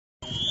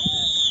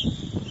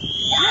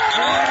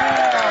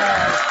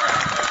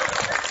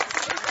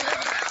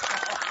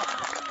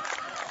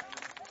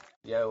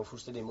jo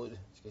fuldstændig imod det,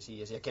 skal jeg sige.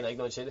 Altså, jeg kender ikke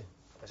noget til det.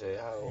 Altså, Ja.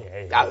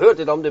 jeg har hørt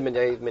lidt om det, men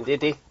det er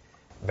det.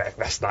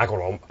 Hvad snakker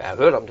du om? Jeg har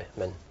hørt om det,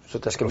 men så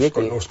der skal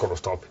virkelig... Nu skal du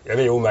stoppe. Jeg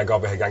ved jo udmærket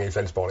godt, at jeg har gang i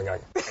fællessport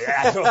engang.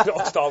 Ja, nu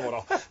stopper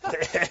du.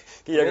 Det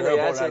giver ikke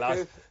høre på, hvad Lars.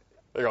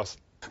 Ikke også?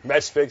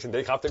 Matchfixing,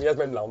 det er kraftigt mere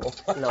mellem lavn.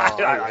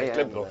 Nej,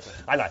 glem det nu.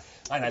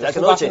 Nej, lad os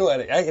bare finde ud af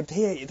det. Ja,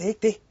 det er ikke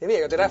det. Det ved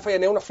jeg jo. Det er derfor, jeg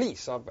nævner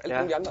flis og alle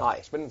mulige andre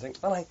spændende ting.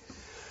 Nej.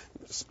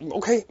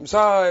 Okay,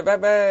 så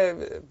hvad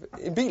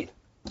en bil?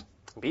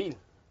 En bil?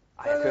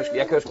 Ej,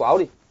 jeg kører sgu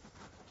Audi.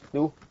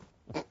 Nu.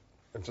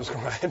 Jamen, så skal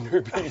du have en ny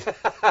bil.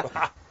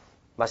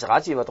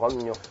 Maserati var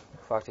drømmen jo,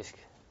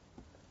 faktisk.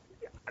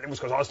 Ja, det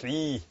måske så også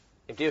lige...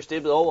 Jamen, det er jo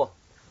steppet over.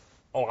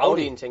 Og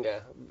Audi'en, tænker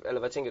jeg. Eller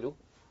hvad tænker du?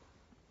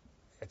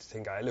 Jeg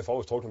tænker, alle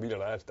forårstrukne biler,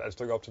 der er et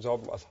stykke op til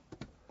toppen, altså.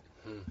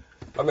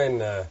 Men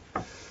jeg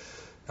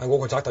har en god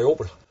kontakt i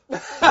Opel.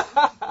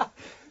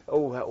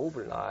 Her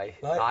Opel,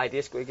 nej, det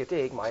er sgu ikke, det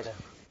er ikke mig der.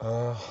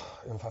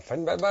 Jamen, for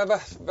fanden,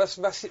 hvad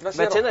siger du?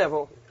 Hvad tænder jeg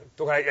på?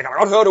 Jeg kan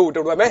godt høre,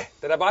 du er med.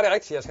 Det er bare det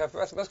rigtige.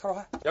 Hvad skal du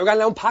have? Jeg vil gerne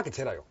lave en pakke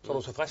til dig jo, så du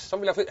er tilfreds. Så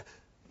vil jeg få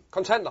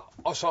kontanter,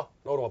 og så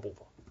noget, du har brug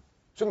for.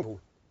 Swimmingpool.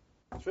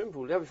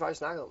 Swimmingpool, det har vi faktisk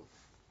snakket om.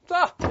 Så!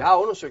 Jeg har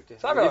undersøgt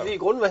det. Så det er fordi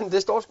grundvandet,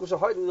 det står sgu så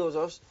højt ud hos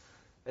os,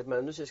 at man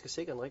er nødt til at skal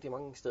sikre den rigtig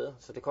mange steder.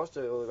 Så det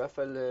koster jo i hvert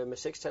fald med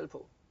 6 tal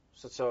på.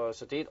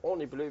 Så det er et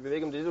ordentligt beløb. Jeg ved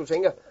ikke, om det er det, du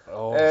tænker.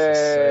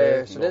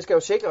 Så den skal jo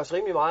sikres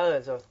rimelig meget.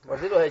 Altså. Var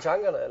det det, du havde i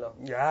tankerne? Eller?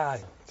 Ja, jeg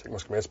tænker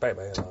måske mere et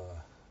spagbad. Eller...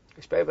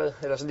 Et spagbad?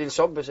 Eller sådan en lille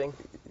soppebassin?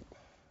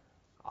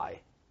 Nej.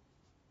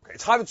 Okay,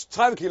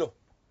 30 kilo.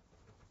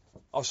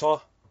 Og så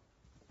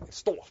et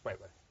stort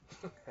spagbad.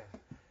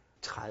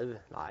 30?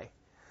 Nej.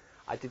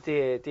 Ej,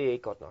 det er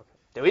ikke godt nok.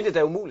 Det er jo ikke, der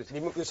er umuligt.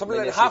 Så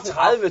bliver det 30.000,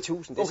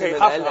 det er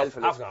simpelthen alt for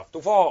lidt.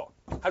 Du får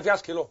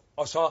 70 kilo,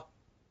 og så...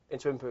 En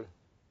svømmepøl.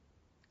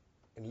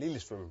 En lille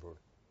svømmepøl.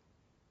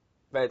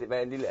 Hvad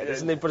er en lille... Er det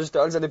sådan lidt på det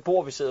størrelse af det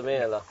bord, vi sidder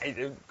med, eller? Nej,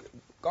 det er et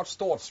godt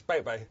stort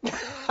spagbad.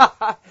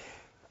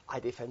 Ej,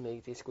 det er fandme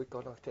ikke. Det er sgu ikke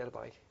godt nok. Det er det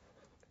bare ikke.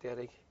 Det er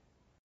det ikke.